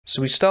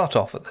So we start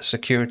off at the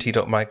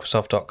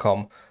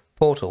security.microsoft.com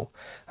portal,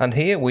 and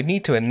here we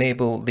need to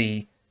enable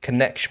the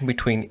connection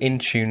between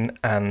Intune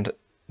and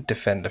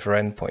Defender for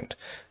Endpoint.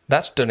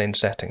 That's done in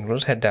settings. We'll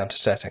just head down to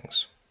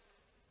settings.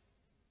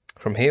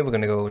 From here we're going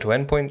to go to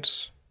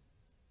endpoints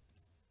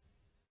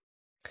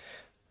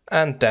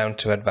and down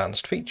to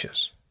advanced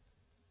features.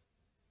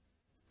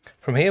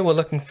 From here we're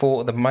looking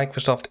for the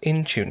Microsoft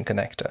Intune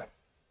connector.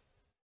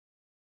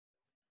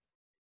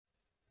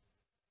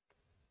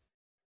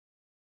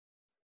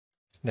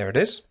 There it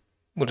is.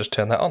 We'll just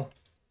turn that on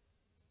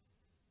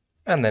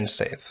and then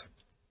save.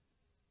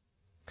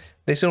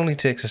 This only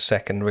takes a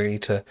second really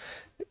to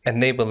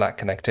enable that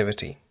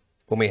connectivity.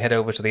 When we head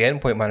over to the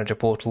Endpoint Manager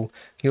portal,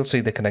 you'll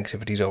see the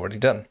connectivity is already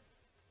done.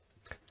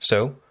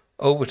 So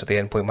over to the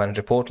Endpoint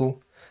Manager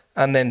portal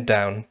and then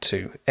down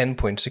to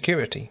Endpoint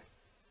Security.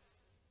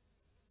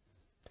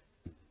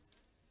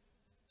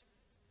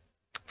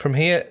 From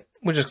here,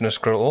 we're just going to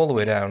scroll all the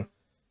way down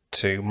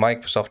to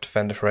Microsoft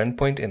Defender for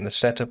Endpoint in the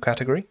Setup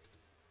category.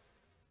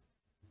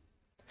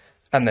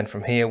 And then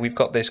from here, we've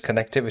got this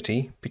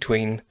connectivity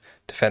between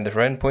Defender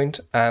for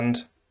Endpoint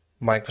and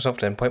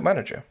Microsoft Endpoint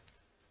Manager.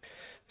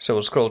 So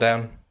we'll scroll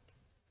down.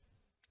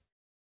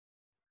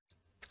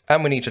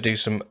 And we need to do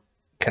some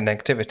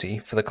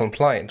connectivity for the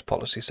compliant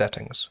policy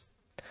settings.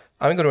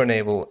 I'm going to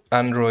enable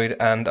Android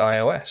and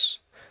iOS,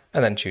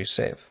 and then choose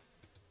Save.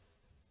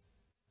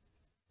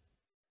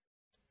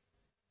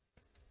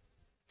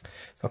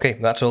 Okay,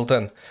 that's all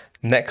done.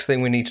 Next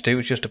thing we need to do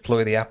is just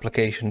deploy the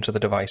application to the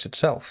device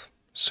itself.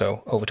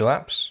 So over to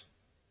Apps,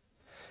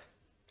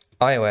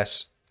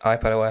 iOS,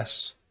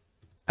 iPadOS,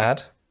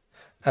 Add,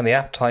 and the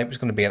app type is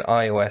going to be an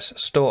iOS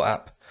Store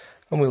app,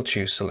 and we'll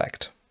choose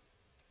Select.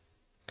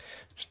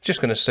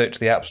 Just going to search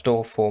the App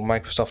Store for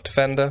Microsoft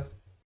Defender,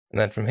 and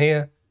then from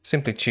here,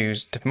 simply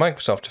choose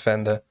Microsoft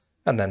Defender,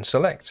 and then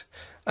Select.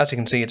 As you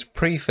can see, it's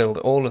pre-filled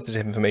all of this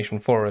information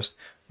for us.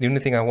 The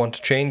only thing I want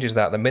to change is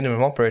that the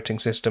minimum operating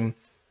system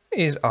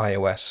is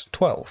iOS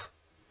 12.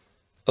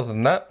 Other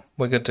than that,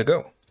 we're good to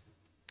go.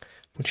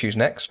 We'll choose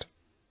Next.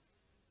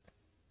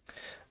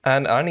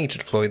 And I need to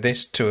deploy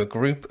this to a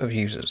group of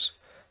users.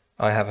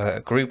 I have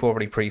a group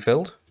already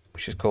pre-filled,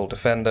 which is called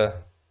Defender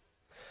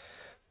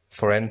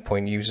for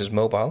Endpoint Users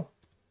Mobile.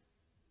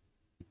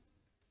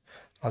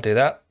 I'll do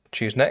that,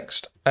 choose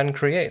Next, and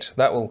Create.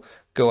 That will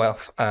go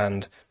off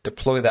and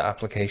deploy that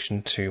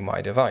application to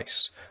my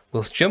device.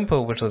 We'll jump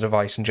over to the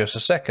device in just a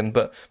second,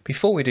 but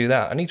before we do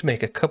that, I need to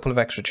make a couple of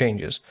extra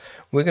changes.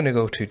 We're going to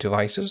go to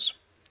Devices,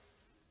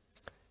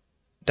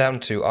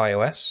 down to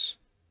iOS,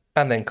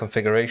 and then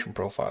Configuration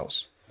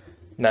Profiles.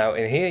 Now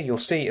in here you'll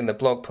see in the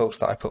blog post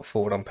that I put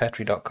forward on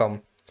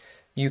petri.com,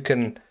 you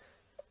can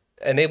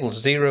enable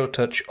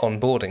zero-touch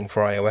onboarding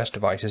for iOS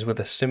devices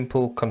with a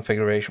simple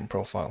configuration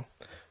profile.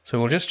 So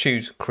we'll just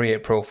choose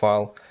Create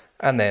Profile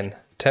and then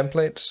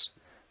Templates,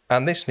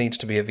 and this needs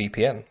to be a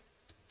VPN.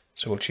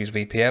 So we'll choose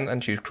VPN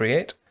and choose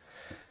Create.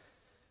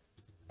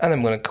 And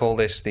then we're going to call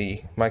this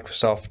the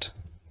Microsoft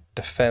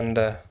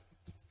Defender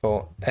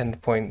for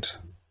Endpoint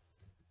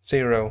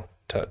Zero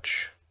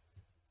Touch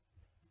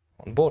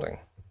Onboarding.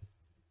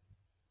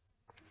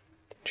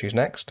 Choose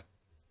Next.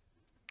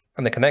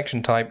 And the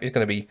connection type is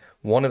going to be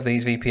one of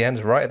these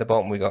VPNs. Right at the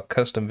bottom, we got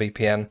Custom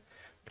VPN.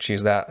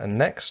 Choose that and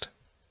Next.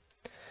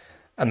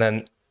 And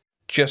then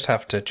just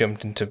have to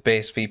jump into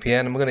Base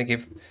VPN, and we're going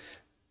to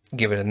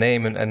give it a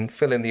name and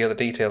fill in the other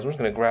details. I'm just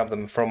going to grab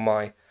them from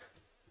my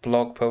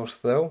blog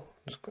post though.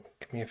 Just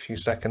give me a few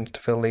seconds to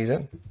fill these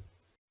in.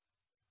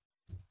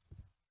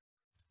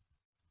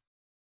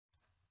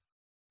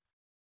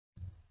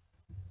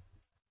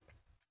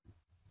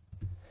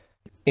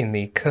 In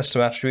the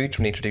custom attributes,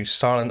 we need to do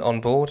silent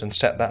onboard and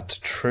set that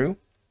to true.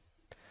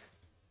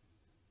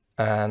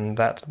 And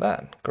that's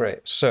that. Great.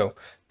 So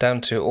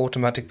down to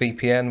automatic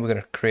VPN, we're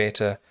going to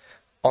create a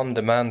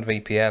on-demand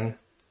VPN,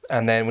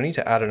 and then we need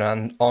to add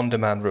an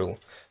on-demand rule.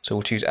 So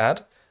we'll choose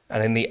add,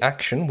 and in the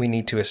action, we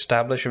need to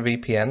establish a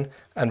VPN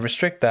and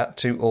restrict that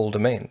to all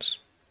domains.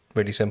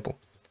 Really simple.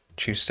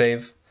 Choose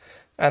save,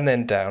 and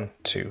then down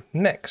to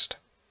next.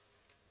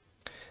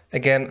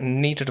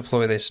 Again, need to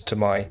deploy this to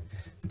my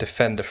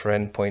Defender for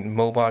Endpoint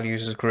mobile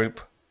users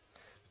group.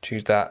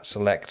 Choose that,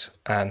 select,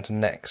 and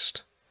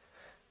next.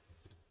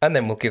 And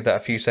then we'll give that a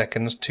few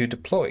seconds to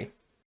deploy.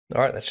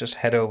 Alright, let's just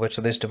head over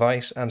to this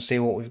device and see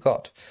what we've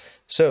got.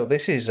 So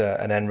this is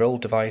an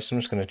enrolled device. I'm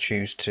just going to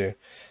choose to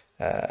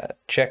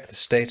check the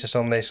status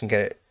on this and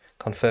get it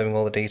confirming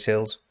all the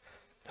details.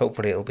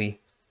 Hopefully it'll be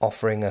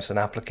offering us an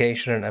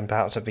application and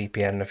perhaps a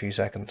VPN in a few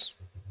seconds.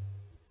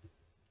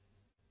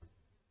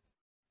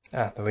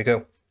 There we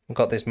go. We've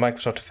got this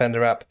Microsoft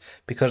Defender app.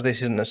 Because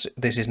this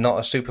is not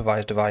a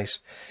supervised device,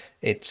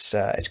 it's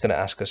going to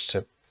ask us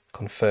to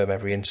confirm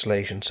every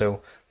installation.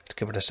 So let's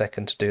give it a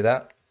second to do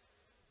that.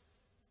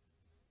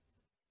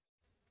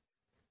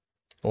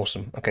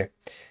 Awesome. Okay.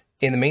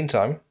 In the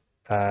meantime,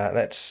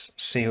 let's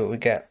see what we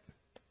get.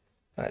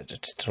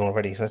 It's done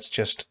already. So let's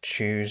just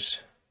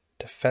choose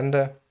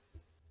Defender.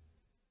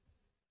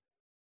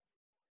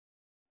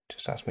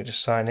 Just ask me to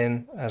sign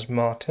in as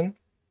Martin.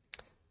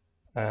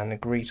 and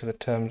agree to the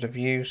terms of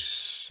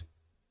use.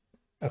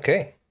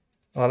 Okay,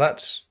 well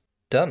that's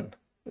done.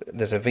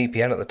 There's a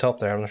VPN at the top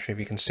there. I'm not sure if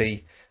you can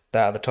see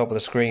that at the top of the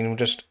screen. We'll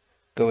just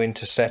go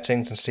into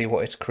settings and see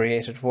what it's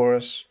created for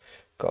us.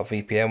 Got a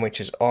VPN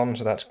which is on,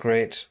 so that's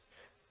great.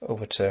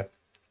 Over to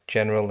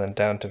general, then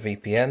down to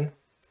VPN.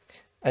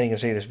 And you can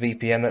see this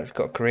VPN that we've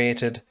got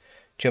created.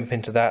 Jump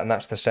into that, and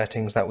that's the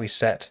settings that we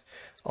set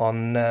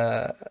on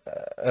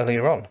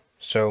earlier on.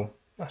 So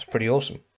that's pretty awesome.